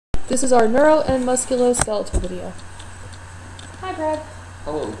This is our neuro and musculoskeletal video. Hi, Brad.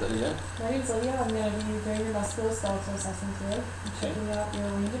 Hello, Lydia. My name is Lydia. I'm going to be doing your musculoskeletal assessment today. I'm checking out your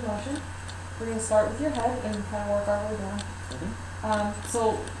range of motion. We're going to start with your head and kind of work our way down.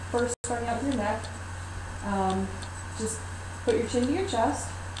 So first, starting out with your neck, just put your chin to your chest.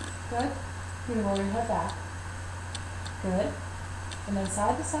 Good. You're going to roll your head back. Good. And then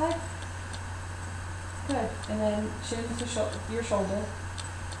side to side. Good. And then chin to your shoulder.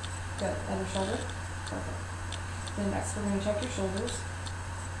 Good. Other shoulder. Perfect. Then next we're going to check your shoulders.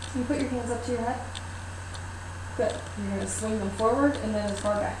 You put your hands up to your head. Good. You're going to swing them forward and then as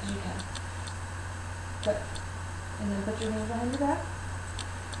far back as you can. Good. And then put your hands behind your back.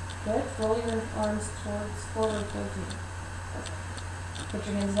 Good. Roll your arms forward towards you. Perfect. Put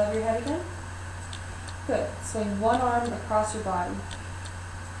your hands above your head again. Good. Swing one arm across your body.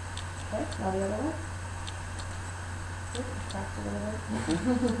 Okay. Now the other one. Good. Cracked a little bit.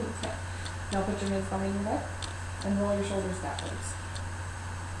 Okay. Now put your hands behind your head and roll your shoulders backwards.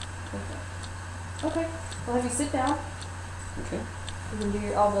 Perfect. Okay. We'll have you sit down. Okay. You can do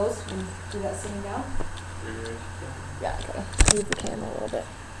your elbows and do that sitting down. Yeah, I gotta move the camera a little bit.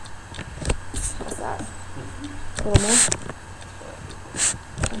 How's that? A little more?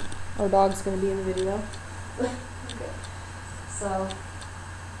 Okay. Our dog's gonna be in the video. Okay. So.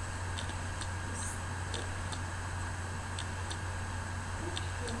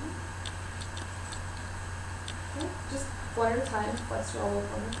 Okay. Just one at a time. Flex your elbow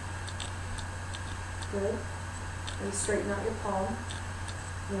for me. Good. And straighten out your palm.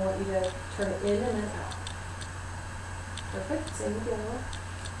 And I want you to turn it in and then out. Perfect. Same with the other one.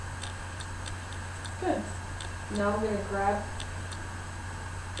 Good. Now I'm going to grab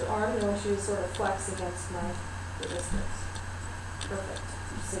your arm and I want you to sort of flex against my resistance. Perfect.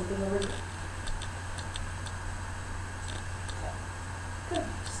 Same thing over here. Okay. Good.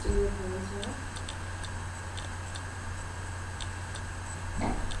 Just do your knees now.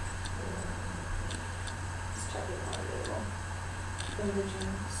 Just checking all the little finger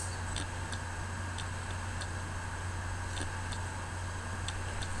joints.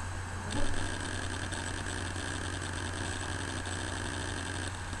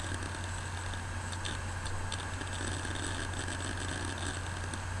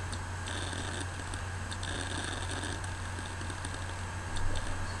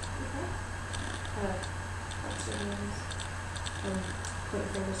 Flex your hands and put your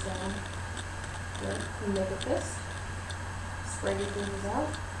fingers down. Good. And make a fist. Spread your fingers out.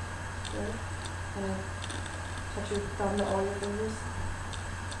 Good. And touch your thumb to all your fingers.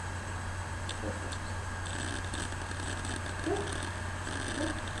 Perfect. Good.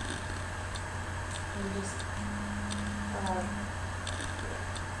 Good. And just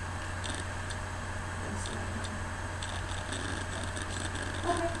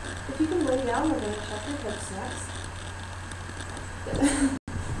okay. If you can lay down, we're going to check your hips next. Good. Let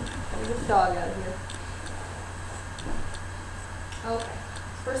me get the dog out of here. Okay.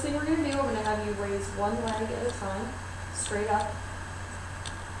 First thing we're going to do, we're going to have you raise one leg at a time, straight up.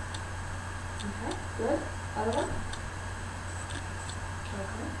 Okay, good. Other one.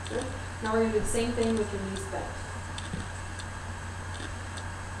 Okay, good. Now we're going to do the same thing with your knees bent.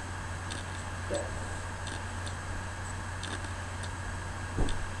 Good.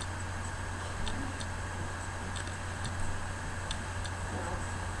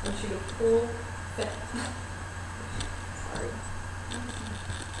 I want you to pull fit. Sorry.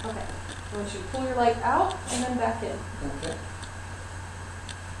 Okay. I want you to pull your leg out and then back in. Okay.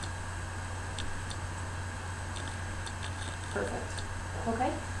 Perfect.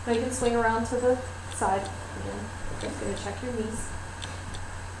 Okay. Now you can swing around to the side again. Okay. Just going to check your knees.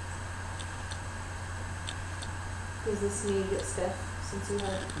 Does this knee get stiff since you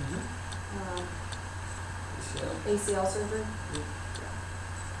had ACL surgery?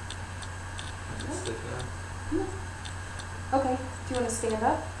 Okay, do you want to stand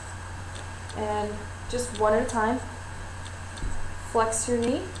up? And just one at a time, flex your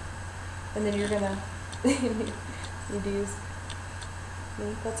knee, and then you're going to need to use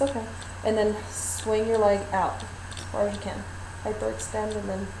knee, that's okay. And then swing your leg out as far as you can. Hyperextend and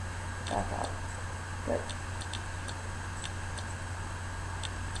then back out. Good.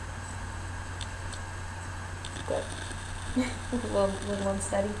 Good. a little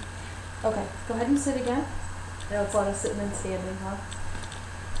unsteady. Okay, go ahead and sit again. I know it's a lot of sitting and standing, huh?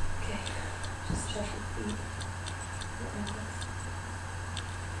 Okay, just check your feet. Your ankles.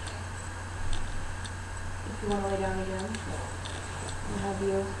 Okay. If you want to lay down again, I'll have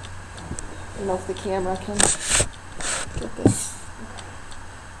you. I don't know if the camera can get this. Okay.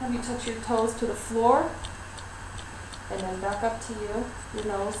 Have you touch your toes to the floor. And then back up to you, your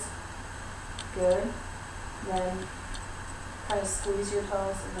nose. Good. Then kind of squeeze your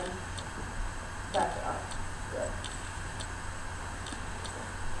toes and then back it up. Good.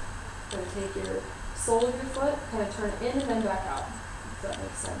 Then take your sole of your foot, kind of turn it in and then back out. If that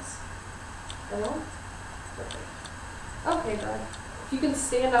makes sense. Everyone? Perfect. Okay, good. If you can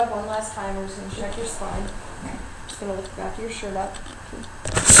stand up one last time, we're just going to check your spine. Just going to lift back your shirt up.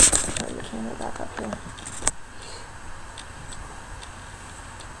 Turn your camera back up here.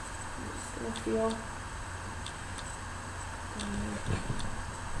 I'm just going to feel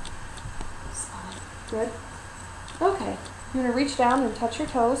spine. Good. Okay. You're going to reach down and touch your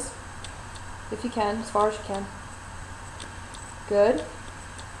toes, if you can, as far as you can. Good.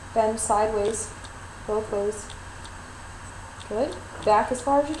 Bend sideways, both ways. Good. Back as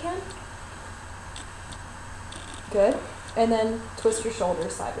far as you can. Good. And then twist your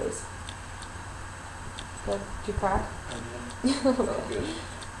shoulders sideways. Good. Did you crack? Okay.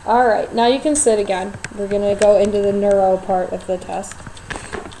 All right. Now you can sit again. We're going to go into the neuro part of the test.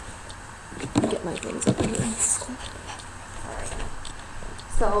 Get my things up here. All right.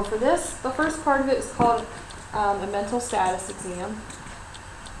 So for this, the first part of it is called a mental status exam.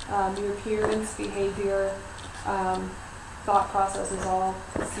 Your appearance, behavior, thought processes all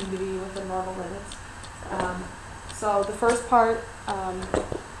seem to be within normal limits. So the first part, I'm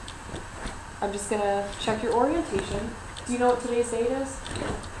just going to check your orientation. Do you know what today's date is?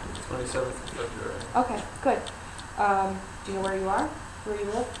 27th of February. Okay, good. Do you know where you are? Where you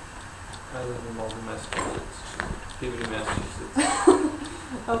live? I live in Malden, Massachusetts. Peabody, Massachusetts.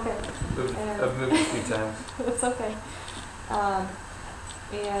 Okay. I've moved a few times. That's okay.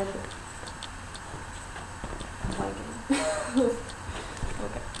 And I'm blanking.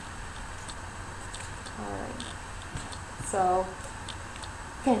 Okay. All right. So,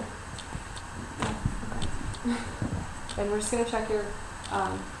 okay. And we're just going to check your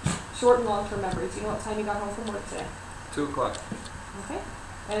short and long-term memory. Do you know what time you got home from work today? 2 o'clock. Okay.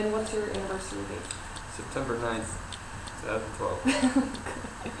 And what's your anniversary date? September 9th, 2012.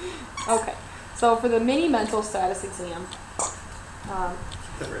 Okay. So for the mini mental status exam,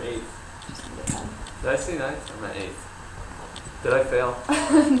 September 8th. just need a pen. Did I say 9th? I'm at 8th. Did I fail?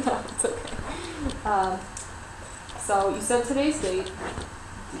 No, it's okay. So you said today's date.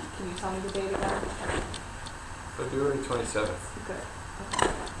 Can you tell me the date again? February 27th. Good.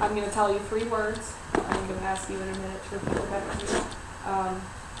 Okay. I'm going to tell you 3 words. I'm going to ask you in a minute to repeat back to me.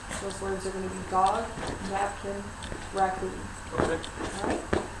 Those words are going to be dog, napkin, raccoon. Okay. All right.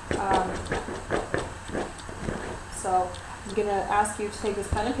 So I'm going to ask you to take this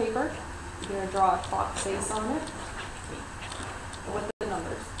pen and paper. You're going to draw a clock face on it with the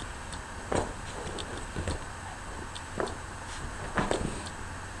numbers.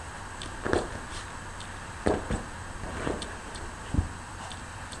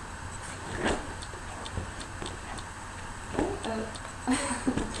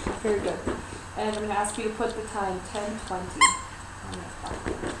 Very good. And I'm going to ask you to put the time 10:20 on that clock.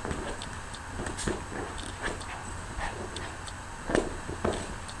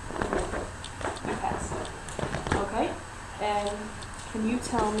 You passed. Okay. And can you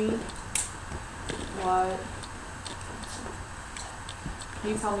tell me what? Can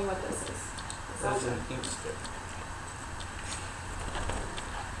you tell me what this is? That's an ink stick.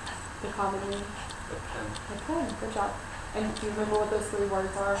 The common name. A pen. Okay. Good job. And do you remember what those 3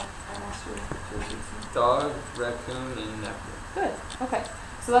 words are? I asked you to repeat them. Dog, raccoon, and napkin. Good. Okay.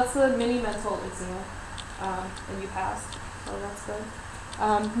 So that's the mini mental exam, and you passed. So that's good.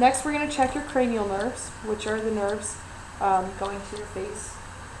 Next, we're going to check your cranial nerves, which are the nerves going to your face,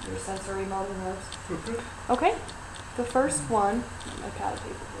 your sensory motor nerves. Okay. The first one, my pad of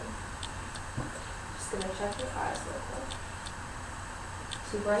paper here. Just going to check your eyes real quick.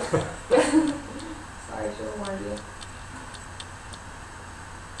 Too bright? Sorry, I should have warned you.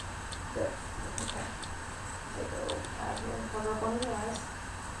 Good. Okay. Take a little pad here and cover up one of your eyes.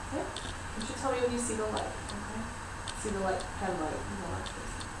 Okay. You should tell me when you see the light. Okay. See the light, headlight. You know, like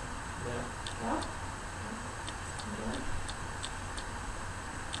this. Yeah. Yeah? Okay.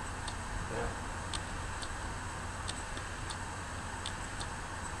 Yeah.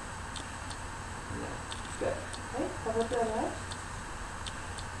 Yeah. Good. Okay. Cover up your other eye.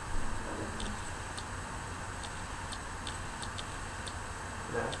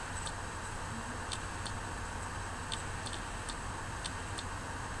 Yeah.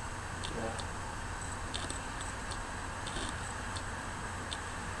 Yeah.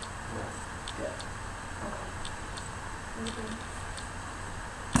 Good. Okay. Okay.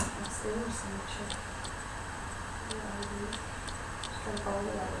 That's the other side, check. Yeah, just try to follow the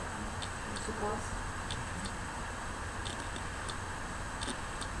light. Too close.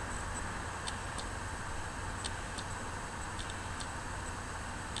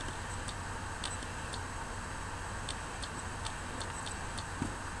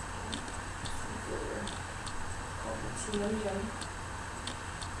 see you in the gym.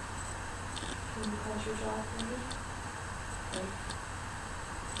 Can you clench your jaw for me? Okay.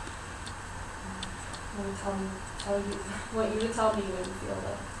 Let me want you to tell me when you feel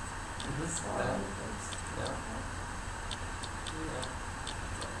the swelling on your face. Yeah.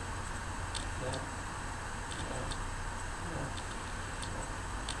 Yeah.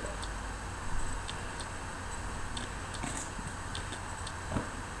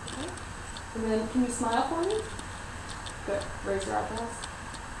 Okay. And then, can you smile for me? Good. Raise your eyebrows.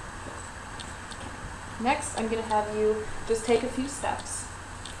 Next, I'm going to have you just take a few steps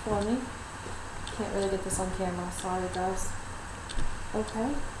for me. Can't really get this on camera, sorry guys.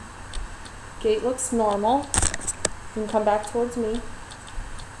 Okay. Gait looks normal. You can come back towards me.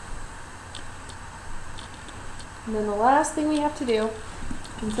 And then the last thing we have to do, you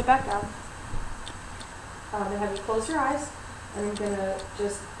can sit back down. I'm going to have you close your eyes, and I'm going to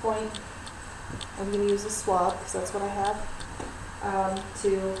just point. I'm going to use a swab, because that's what I have, I'm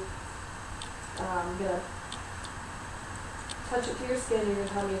going to touch it to your skin, and you're going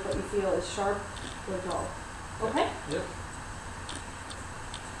to tell me if what you feel is sharp or dull. Okay? Yep.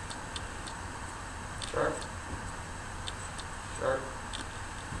 Sharp. Sharp.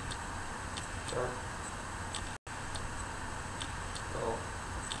 Sharp. Dull.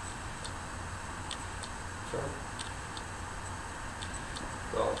 Sharp.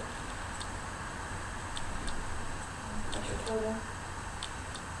 Dull. Touch your toe down.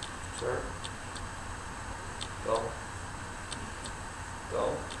 Sharp. Dull.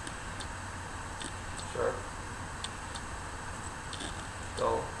 Dull. Sharp.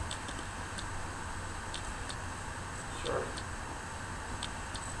 Dull. Sharp.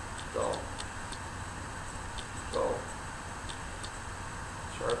 Dull. Dull.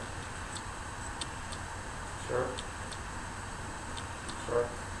 Sharp. Sharp. Sharp.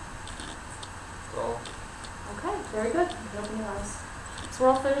 Dull. Okay, very good. Open your eyes. So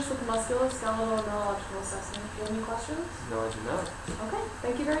we're all finished with the musculoskeletal and neurological assessment. Do you have any questions? No, I do not. Okay,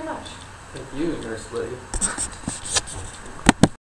 thank you very much. Thank you, Nurse Liddy.